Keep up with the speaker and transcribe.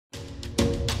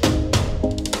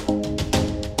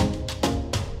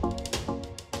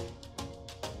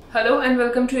Hello and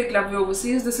welcome to Eklavya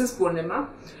Overseas. This is Purnima,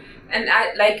 and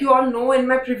like you all know, in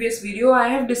my previous video I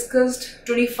have discussed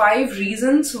 25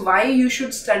 reasons why you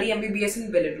should study MBBS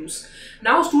in Belarus.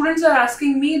 Now students are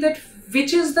asking me that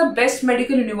which is the best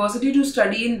medical university to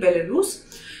study in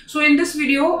Belarus. So in this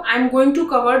video I am going to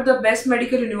cover the best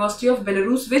medical university of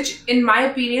Belarus, which in my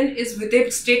opinion is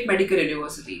Vitebsk State Medical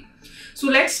University. So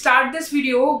let's start this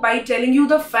video by telling you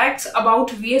the facts about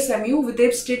VSMU,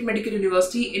 Vitebsk State Medical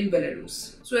University in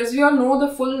Belarus. So as we all know,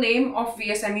 the full name of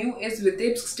VSMU is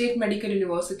Vitebsk State Medical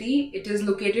University. It is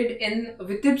located in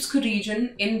Vitebsk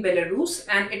region in Belarus,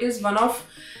 and it is one of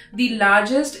the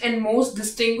largest and most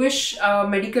distinguished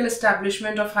medical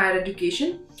establishment of higher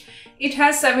education. It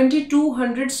has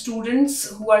 7,200 students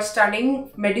who are studying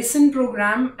medicine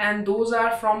program, and those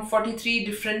are from 43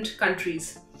 different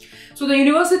countries. So the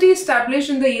university established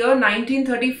in the year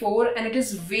 1934, and it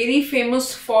is very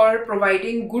famous for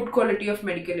providing good quality of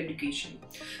medical education.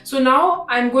 So now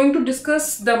I'm going to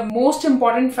discuss the most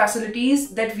important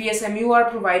facilities that VSMU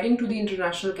are providing to the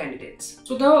international candidates.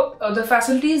 So the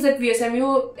facilities that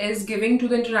VSMU is giving to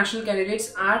the international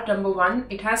candidates are: number one,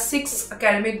 it has 6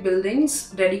 academic buildings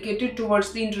dedicated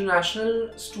towards the international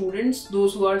students,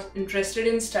 those who are interested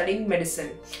in studying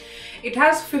medicine. It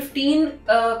has 15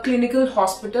 clinical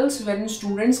hospitals wherein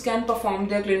students can perform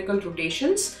their clinical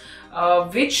rotations,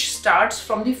 which starts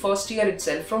from the first year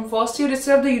itself. From first year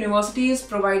itself, the university is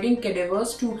providing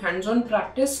cadavers to hands-on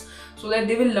practice so that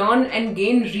they will learn and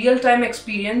gain real-time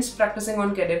experience practicing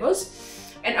on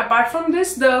cadavers. And apart from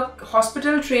this, the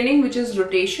hospital training, which is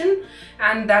rotation,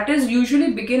 and that is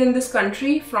usually begin in this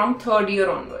country from 3rd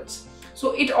year onwards.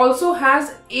 So it also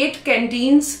has 8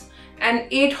 canteens and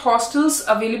 8 hostels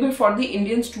available for the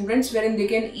Indian students, wherein they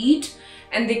can eat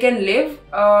and they can live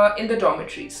in the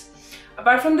dormitories.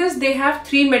 Apart from this, they have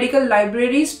 3 medical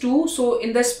libraries too, so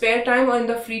in the spare time or in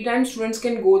the free time, students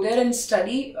can go there and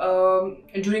study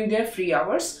during their free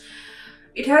hours.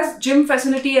 It has gym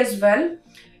facility as well.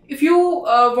 If you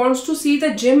want to see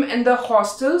the gym and the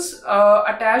hostels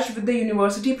attached with the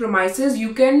university premises,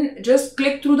 you can just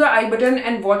click through the I button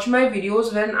and watch my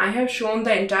videos when I have shown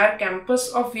the entire campus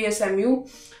of VSMU,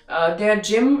 their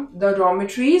gym, the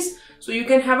dormitories. So you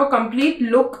can have a complete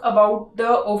look about the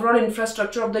overall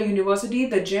infrastructure of the university,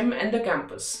 the gym and the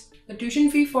campus. The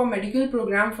tuition fee for medical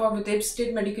program for Vitebsk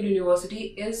State Medical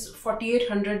University is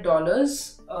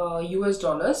 $4,800 US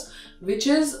dollars, which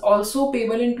is also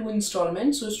payable in 2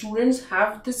 installments. So students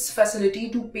have this facility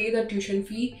to pay the tuition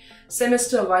fee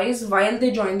semester wise while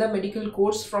they join the medical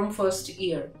course from first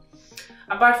year.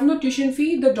 Apart from the tuition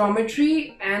fee, the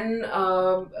dormitory and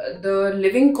the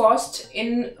living cost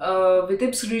in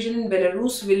Vitebsk region in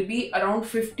Belarus will be around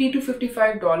 $50 to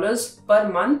 $55 per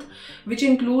month, which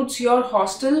includes your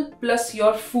hostel plus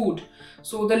your food.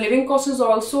 So the living cost is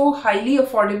also highly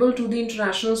affordable to the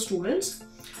international students.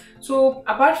 So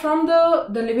apart from the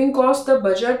living cost, the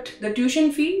budget, the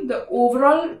tuition fee, the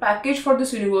overall package for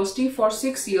this university for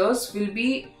 6 years will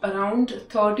be around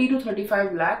 30 to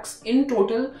 35 lakhs in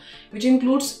total, which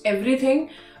includes everything,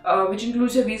 which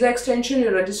includes your visa extension,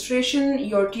 your registration,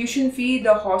 your tuition fee,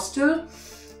 the hostel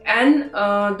and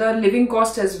the living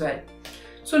cost as well.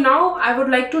 So now I would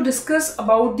like to discuss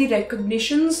about the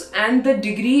recognitions and the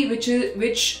degree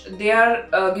which they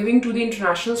are giving to the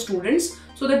international students.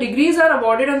 So the degrees are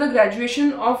awarded on the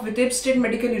graduation of Vitebsk State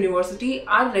Medical University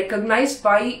are recognized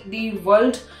by the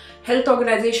World Health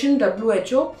Organization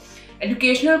 (WHO),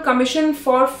 Educational Commission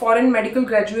for Foreign Medical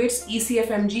Graduates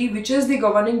 (ECFMG), which is the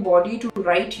governing body to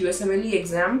write USMLE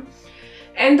exam,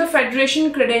 and the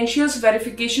Federation Credentials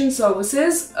Verification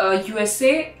Services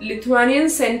USA, Lithuanian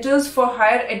Centers for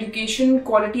Higher Education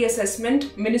Quality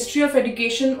Assessment, Ministry of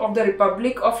Education of the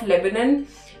Republic of Lebanon,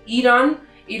 Iran,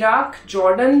 Iraq,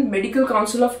 Jordan, Medical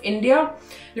Council of India,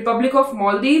 Republic of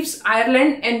Maldives,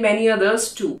 Ireland and many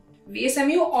others too.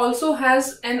 VSMU also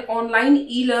has an online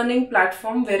e-learning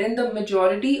platform wherein the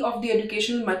majority of the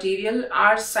educational material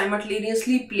are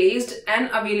simultaneously placed and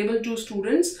available to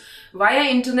students via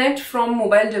internet from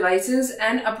mobile devices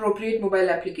and appropriate mobile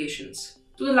applications.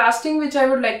 So the last thing which I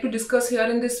would like to discuss here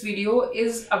in this video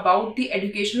is about the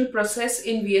educational process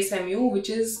in VSMU,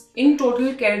 which is in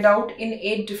total carried out in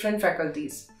 8 different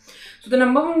faculties. So the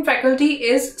number 1 faculty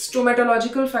is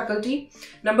stomatological faculty,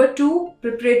 number 2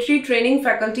 preparatory training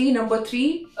faculty, number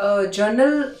 3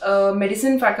 general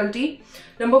medicine faculty,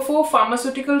 number 4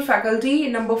 pharmaceutical faculty,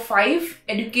 number 5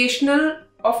 educational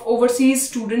of overseas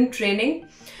student training,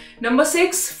 number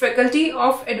 6 faculty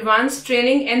of advanced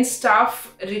training and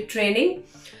staff retraining,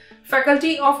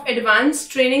 faculty of advanced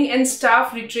training and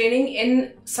staff retraining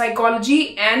in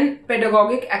psychology and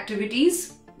pedagogic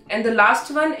activities, and the last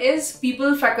one is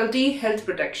People, Faculty, Health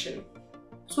Protection.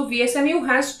 So VSMU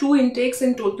has 2 intakes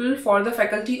in total for the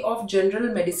Faculty of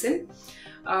General Medicine,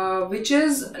 which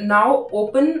is now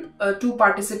open to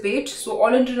participate. So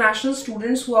all international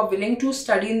students who are willing to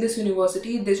study in this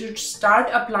university, they should start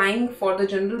applying for the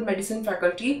General Medicine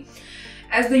faculty,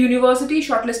 as the university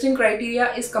shortlisting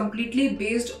criteria is completely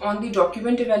based on the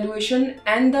document evaluation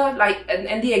and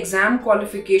the exam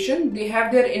qualification. They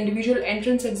have their individual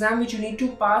entrance exam which you need to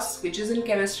pass, which is in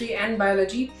chemistry and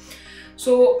biology.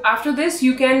 So after this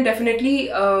you can definitely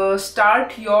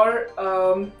start your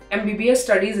MBBS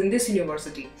studies in this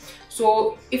university.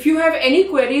 So if you have any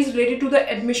queries related to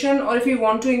the admission, or if you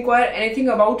want to inquire anything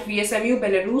about VSMU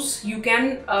Belarus, you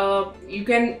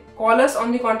can call us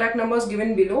on the contact numbers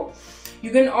given below. You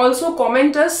can also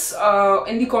comment us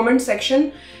in the comment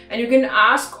section, and you can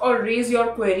ask or raise your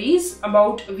queries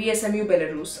about VSMU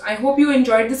Belarus. I hope you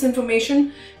enjoyed this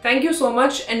information. Thank you so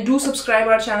much, and do subscribe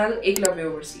our channel Eklavya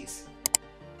Overseas.